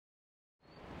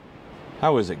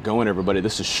How is it going, everybody?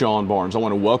 This is Sean Barnes. I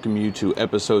want to welcome you to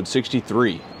episode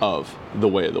 63 of The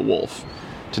Way of the Wolf.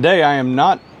 Today I am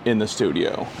not in the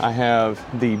studio. I have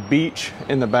the beach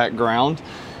in the background,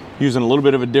 using a little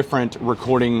bit of a different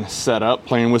recording setup,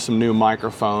 playing with some new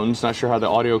microphones. Not sure how the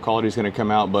audio quality is going to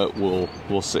come out, but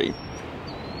we'll see.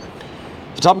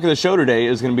 The topic of the show today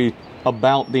is going to be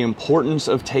about the importance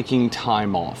of taking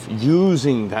time off,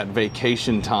 using that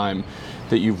vacation time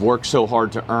that you've worked so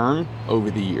hard to earn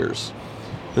over the years.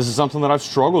 This is something that I've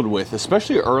struggled with,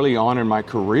 especially early on in my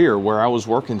career where I was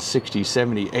working 60,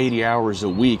 70, 80 hours a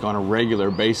week on a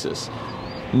regular basis.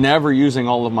 Never using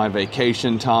all of my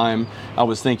vacation time. I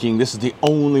was thinking this is the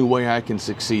only way I can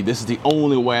succeed. This is the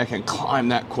only way I can climb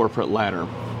that corporate ladder.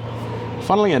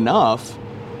 Funnily enough,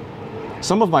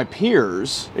 some of my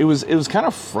peers, it was kind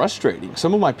of frustrating.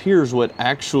 Some of my peers would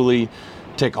actually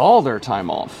take all their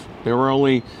time off. They were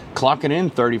only clocking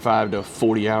in 35 to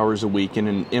 40 hours a week.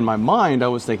 And in my mind, I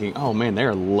was thinking, oh man,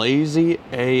 they're lazy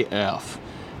AF.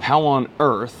 How on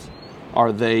earth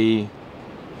are they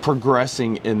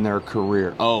progressing in their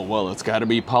career? Oh, well, it's got to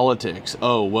be politics.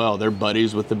 Oh, well, they're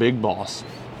buddies with the big boss.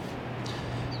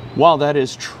 While that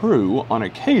is true on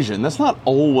occasion, that's not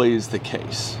always the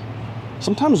case.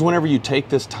 Sometimes whenever you take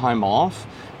this time off,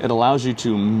 it allows you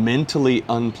to mentally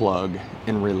unplug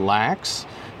and relax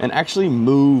and actually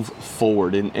move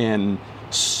forward and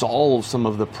solve some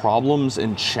of the problems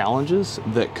and challenges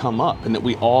that come up and that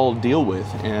we all deal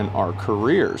with in our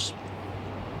careers.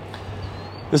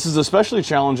 This is especially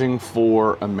challenging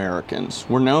for Americans.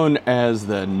 We're known as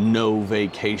the no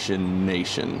vacation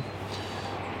nation,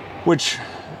 which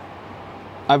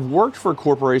I've worked for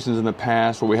corporations in the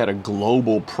past where we had a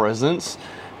global presence.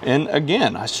 And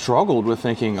again, I struggled with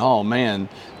thinking, oh man,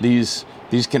 these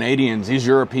Canadians, these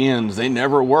Europeans, they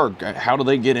never work. How do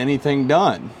they get anything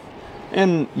done?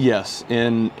 And yes,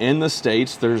 in the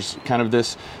States, there's kind of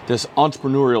this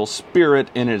entrepreneurial spirit,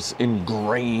 and it's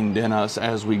ingrained in us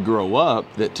as we grow up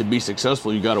that to be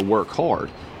successful, you got to work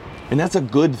hard. And that's a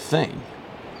good thing.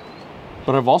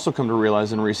 But I've also come to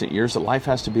realize in recent years that life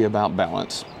has to be about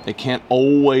balance. It can't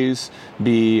always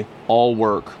be all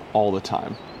work all the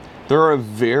time. There are a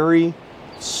very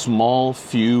small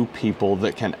few people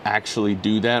that can actually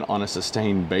do that on a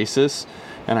sustained basis.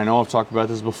 And I know I've talked about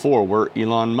this before, where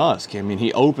Elon Musk, I mean,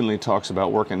 he openly talks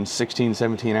about working 16,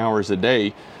 17 hours a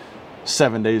day,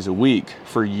 7 days a week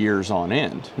for years on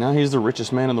end. Now, he's the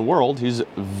richest man in the world. He's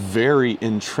very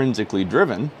intrinsically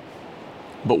driven,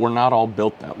 but we're not all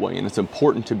built that way. And it's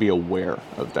important to be aware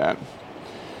of that.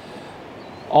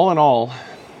 All in all,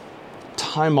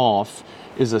 time off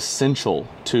is essential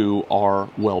to our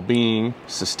well-being,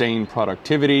 sustained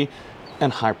productivity,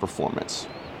 and high performance.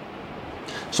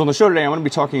 So on the show today, I'm going to be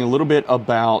talking a little bit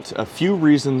about a few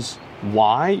reasons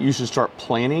why you should start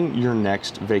planning your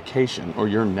next vacation or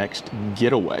your next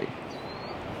getaway.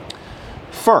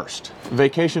 First,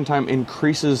 vacation time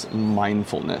increases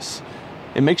mindfulness.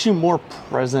 It makes you more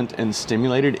present and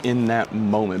stimulated in that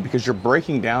moment because you're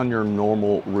breaking down your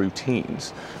normal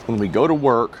routines. When we go to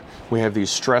work, we have these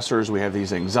stressors, we have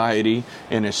these anxiety,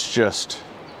 and it's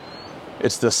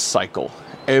this cycle.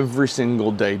 Every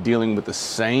single day dealing with the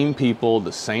same people,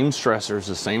 the same stressors,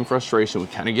 the same frustration. We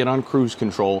kind of get on cruise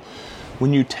control.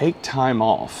 When you take time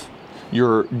off,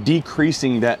 you're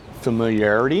decreasing that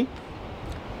familiarity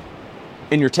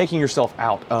and you're taking yourself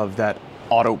out of that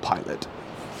autopilot.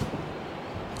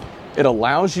 It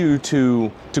allows you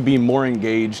to be more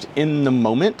engaged in the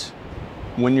moment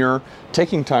when you're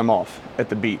taking time off at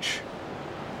the beach,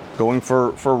 going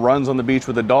for runs on the beach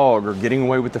with a dog, or getting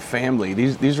away with the family.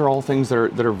 These are all things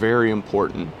that are very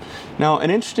important. Now,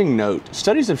 an interesting note,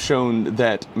 studies have shown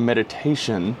that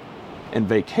meditation and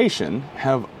vacation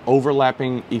have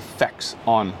overlapping effects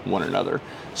on one another.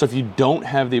 So if you don't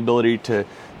have the ability to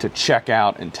check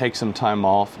out and take some time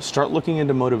off, start looking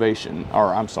into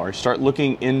start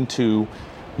looking into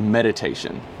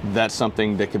meditation. That's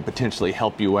something that could potentially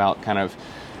help you out, kind of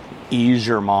ease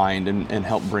your mind and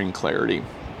help bring clarity.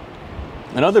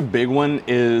 Another big one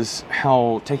is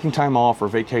how taking time off or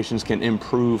vacations can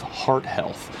improve heart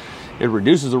health. It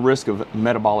reduces the risk of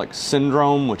metabolic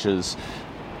syndrome, which is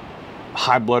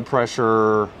high blood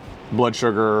pressure, blood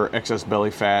sugar, excess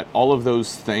belly fat, all of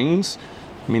those things.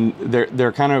 I mean,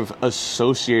 they're kind of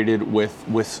associated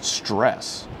with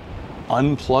stress.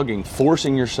 Unplugging,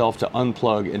 forcing yourself to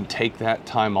unplug and take that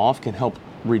time off can help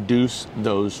reduce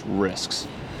those risks.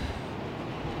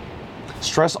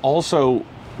 Stress also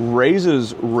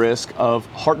raises risk of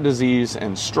heart disease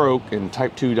and stroke and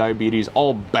type 2 diabetes,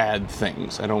 all bad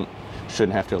things.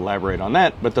 Shouldn't have to elaborate on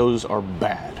that, but those are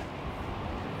bad.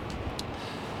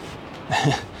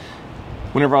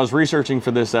 Whenever I was researching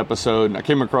for this episode, I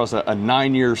came across a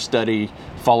 9-year study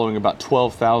following about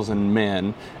 12,000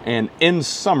 men. And in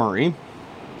summary,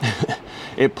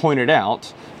 it pointed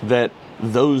out that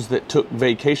those that took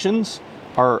vacations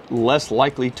are less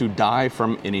likely to die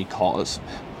from any cause.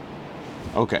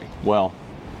 Okay, well,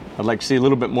 I'd like to see a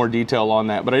little bit more detail on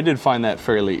that, but I did find that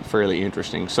fairly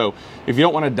interesting. So if you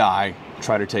don't want to die,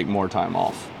 try to take more time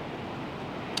off.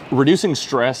 Reducing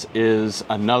stress is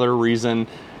another reason,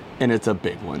 and it's a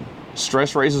big one.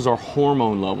 Stress raises our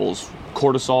hormone levels,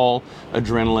 cortisol,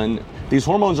 adrenaline. These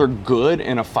hormones are good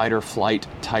in a fight or flight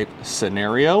type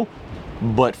scenario,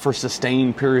 but for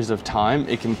sustained periods of time,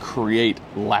 it can create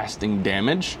lasting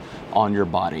damage on your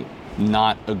body.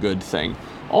 Not a good thing.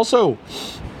 Also,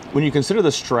 when you consider the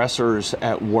stressors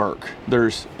at work,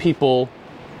 there's people,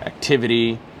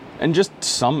 activity, and just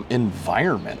some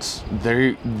environments.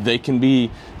 They can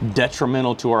be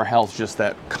detrimental to our health, just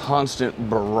that constant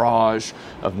barrage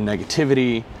of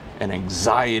negativity and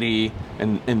anxiety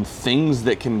and things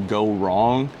that can go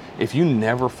wrong. If you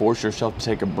never force yourself to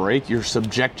take a break, you're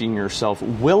subjecting yourself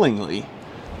willingly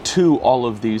to all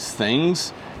of these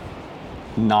things.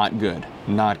 Not good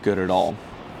at all.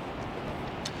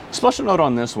 Special note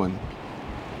on this one.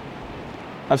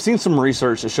 I've seen some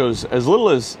research that shows as little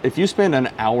as if you spend an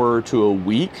hour to a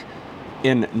week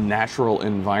in natural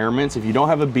environments, if you don't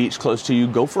have a beach close to you,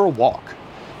 go for a walk.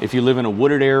 If you live in a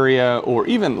wooded area or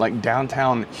even like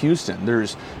downtown Houston,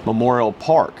 there's Memorial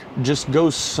Park. Just go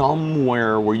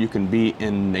somewhere where you can be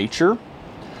in nature.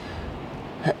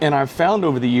 And I've found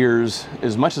over the years,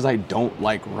 as much as I don't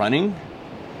like running,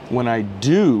 when I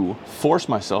do force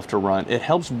myself to run, it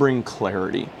helps bring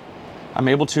clarity. I'm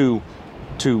able to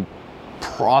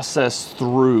process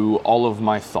through all of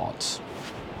my thoughts,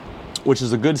 which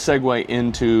is a good segue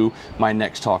into my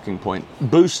next talking point.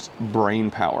 Boost brain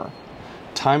power.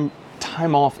 Time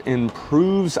off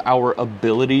improves our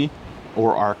ability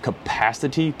or our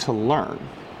capacity to learn.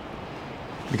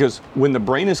 Because when the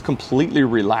brain is completely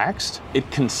relaxed,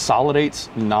 it consolidates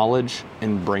knowledge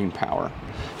and brain power.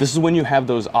 This is when you have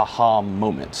those aha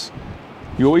moments.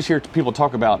 You always hear people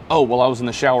talk about, oh, well, I was in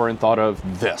the shower and thought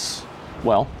of this.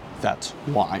 Well, that's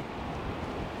why.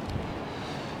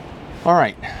 All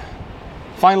right.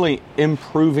 Finally,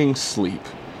 improving sleep.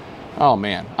 Oh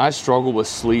man, I struggle with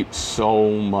sleep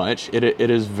so much. It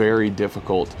is very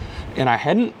difficult. And I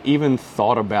hadn't even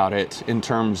thought about it in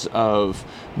terms of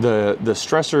the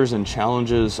stressors and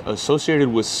challenges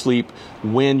associated with sleep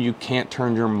when you can't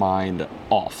turn your mind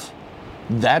off.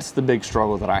 That's the big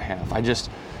struggle that I have.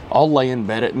 I'll lay in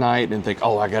bed at night and think,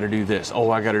 oh, I gotta do this.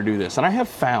 Oh, I gotta do this. And I have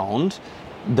found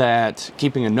that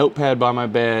keeping a notepad by my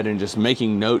bed and just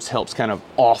making notes helps kind of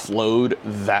offload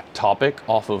that topic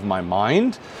off of my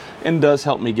mind and does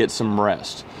help me get some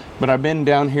rest. But I've been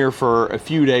down here for a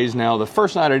few days now. The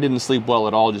first night I didn't sleep well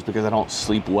at all just because I don't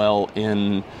sleep well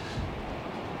in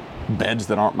beds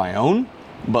that aren't my own.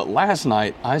 But last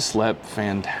night I slept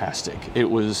fantastic. It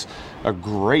was a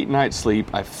great night's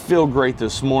sleep. I feel great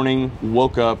this morning.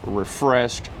 Woke up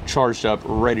refreshed, charged up,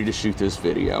 ready to shoot this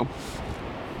video.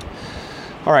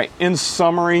 All right, in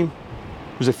summary,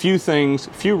 there's a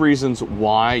few reasons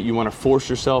why you want to force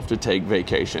yourself to take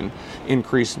vacation.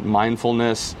 Increase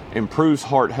mindfulness, improves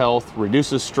heart health,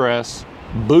 reduces stress,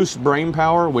 boosts brain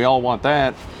power, we all want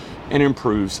that, and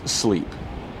improves sleep.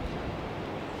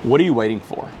 What are you waiting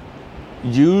for?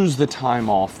 Use the time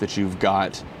off that you've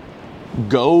got.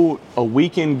 Go a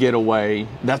weekend getaway.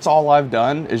 That's all I've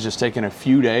done is just taken a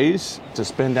few days to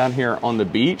spend down here on the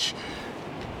beach.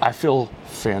 I feel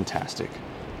fantastic.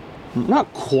 I'm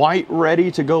not quite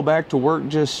ready to go back to work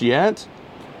just yet,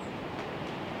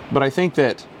 but I think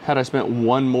that had I spent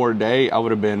one more day, I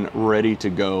would have been ready to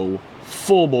go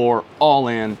full bore, all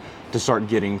in to start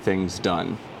getting things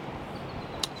done.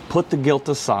 Put the guilt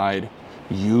aside.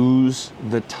 Use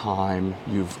the time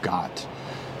you've got.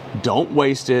 Don't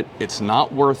waste it. It's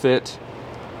not worth it.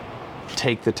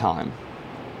 Take the time.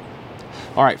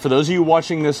 All right, for those of you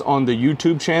watching this on the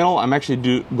YouTube channel, I'm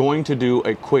actually going to do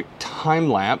a quick time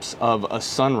lapse of a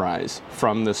sunrise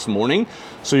from this morning.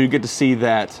 So you get to see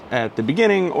that at the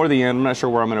beginning or the end. I'm not sure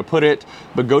where I'm going to put it,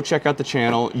 but go check out the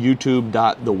channel,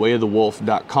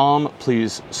 youtube.thewayofthewolf.com.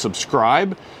 Please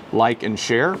subscribe, like, and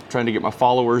share. I'm trying to get my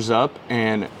followers up,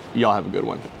 and y'all have a good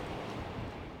one.